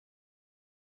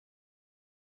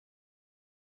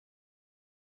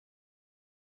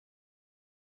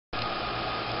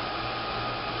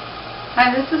Hi,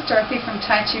 this is Dorothy from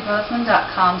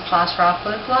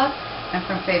TaiChiBozeman.com/rawfoodblog and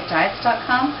from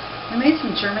FaveDiets.com. We made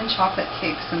some German chocolate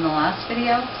cakes in the last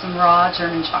video, some raw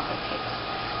German chocolate cakes.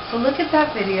 So look at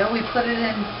that video. We put it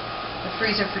in the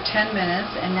freezer for 10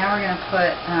 minutes, and now we're going to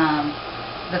put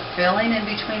the filling in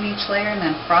between each layer and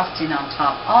then frosting on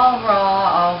top. All raw,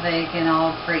 all vegan,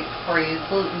 all great for you,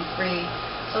 gluten-free.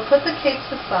 So put the cakes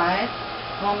aside,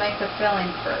 and we'll make the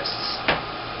filling first.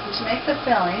 And to make the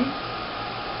filling,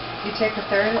 you take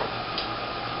 1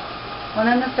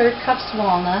 1/3 cups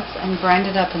walnuts and grind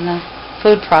it up in the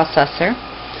food processor,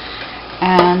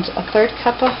 and 1/3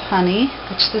 cup of honey,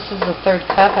 which this is the 1/3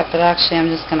 cup, but actually I'm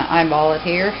just going to eyeball it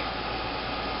here.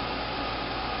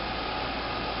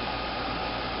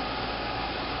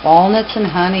 Walnuts and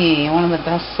honey, one of the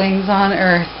best things on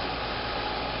earth.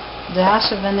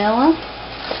 Dash of vanilla.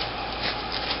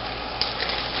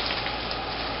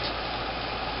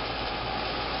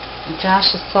 A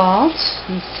dash of salt,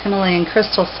 this is Himalayan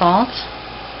crystal salt,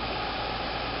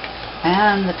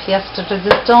 and the pièce de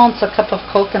résistance, a cup of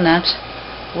coconut,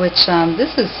 which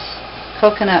this is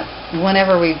coconut.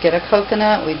 Whenever we get a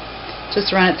coconut, we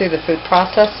just run it through the food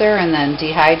processor and then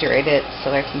dehydrate it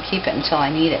so I can keep it until I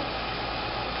need it.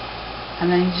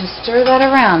 And then you just stir that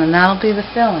around, and that'll be the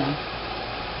filling.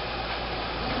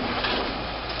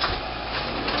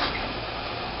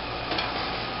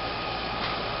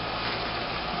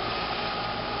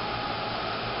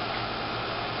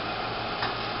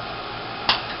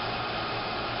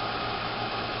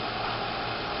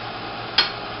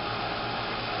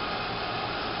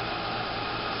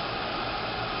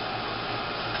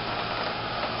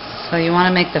 So you want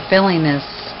to make the filling as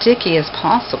sticky as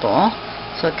possible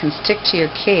so it can stick to your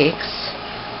cakes.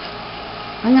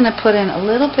 I'm going to put in a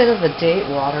little bit of the date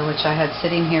water, which I had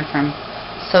sitting here from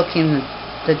soaking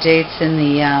the dates in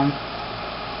the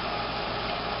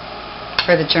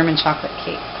for the German chocolate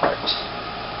cake part.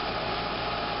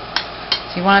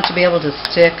 So you want it to be able to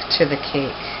stick to the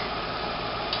cake.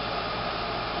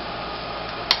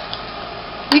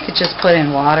 You could just put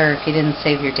in water if you didn't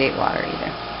save your date water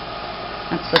either.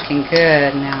 That's looking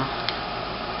good now.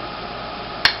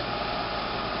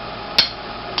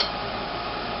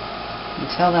 You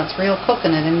can tell that's real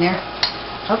coconut in there.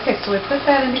 Okay, so we put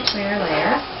that in between our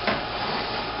layers.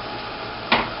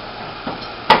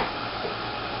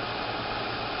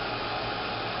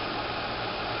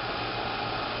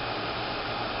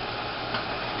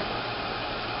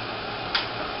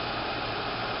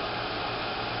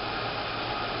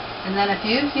 And then if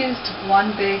you've used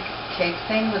one big cake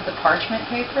thing with the parchment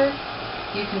paper,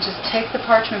 you can just take the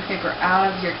parchment paper out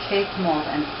of your cake mold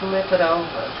and flip it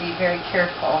over. Be very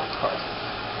careful, of course.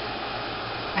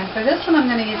 And for this one, I'm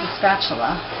going to use a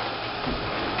spatula.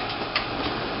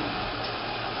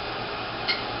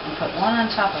 And put one on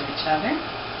top of each other.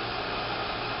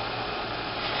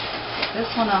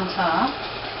 This one on top.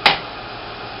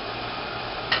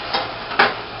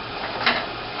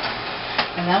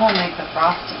 And then we'll make the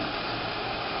frosting.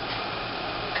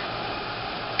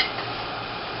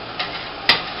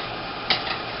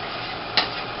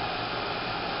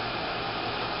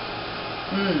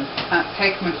 That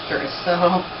cake mixture is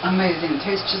so amazing. It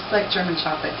tastes just like German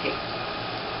chocolate cake.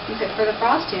 Okay, for the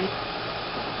frosting,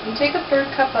 you take 1/3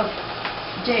 cup of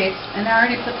dates, and I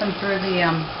already put them through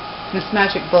this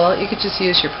magic bullet. You could just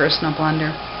use your personal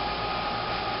blender.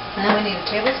 And then we need a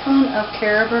tablespoon of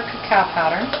Caribou cacao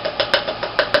powder,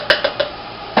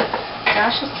 a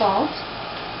dash of salt,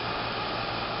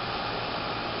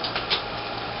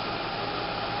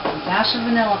 a dash of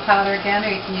vanilla powder again, or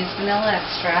you can use vanilla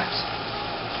extract.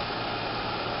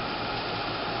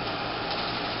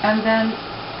 And then,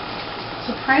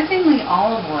 surprisingly,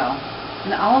 olive oil.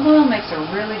 And olive oil makes a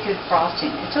really good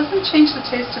frosting. It doesn't change the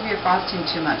taste of your frosting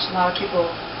too much. A lot of people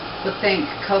would think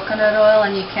coconut oil,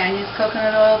 and you can use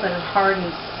coconut oil, but it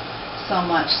hardens so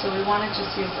much. So we want to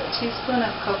just use a teaspoon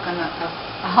of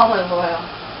olive oil.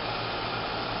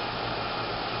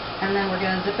 And then we're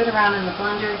going to zip it around in the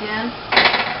blender again.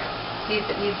 See if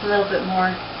it needs a little bit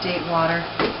more date water.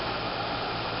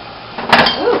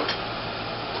 Ooh!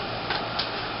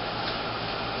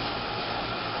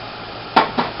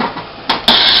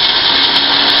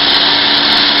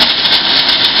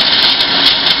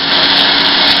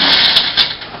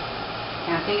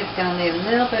 It's going to need a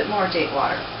little bit more date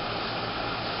water.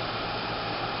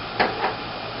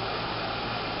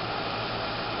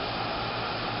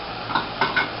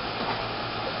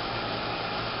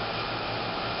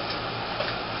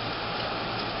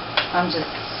 I'm just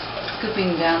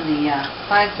scooping down the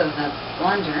sides of the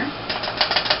blender.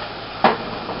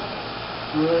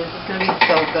 Ooh, this is going to be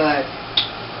so good.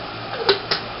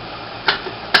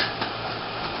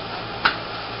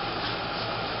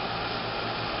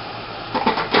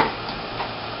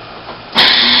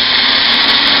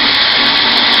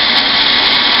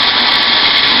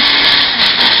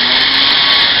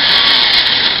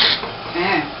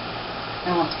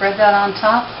 spread that on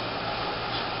top.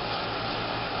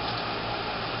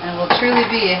 And it will truly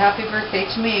be a happy birthday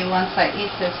to me once I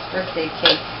eat this birthday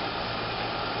cake.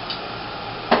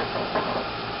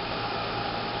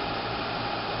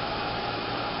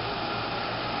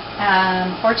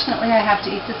 Unfortunately, I have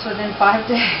to eat this within 5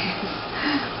 days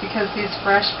because these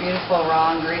fresh, beautiful,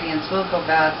 raw ingredients will go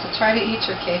bad. So try to eat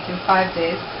your cake in 5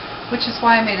 days, which is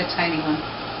why I made a tiny one.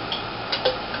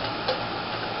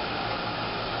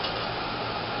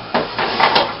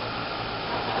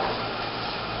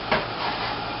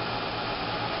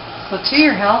 So to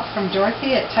your health from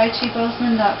Dorothy at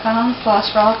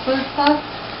taichibozeman.com/rawfoodclub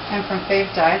and from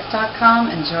favediets.com,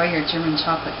 enjoy your German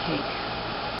chocolate cake.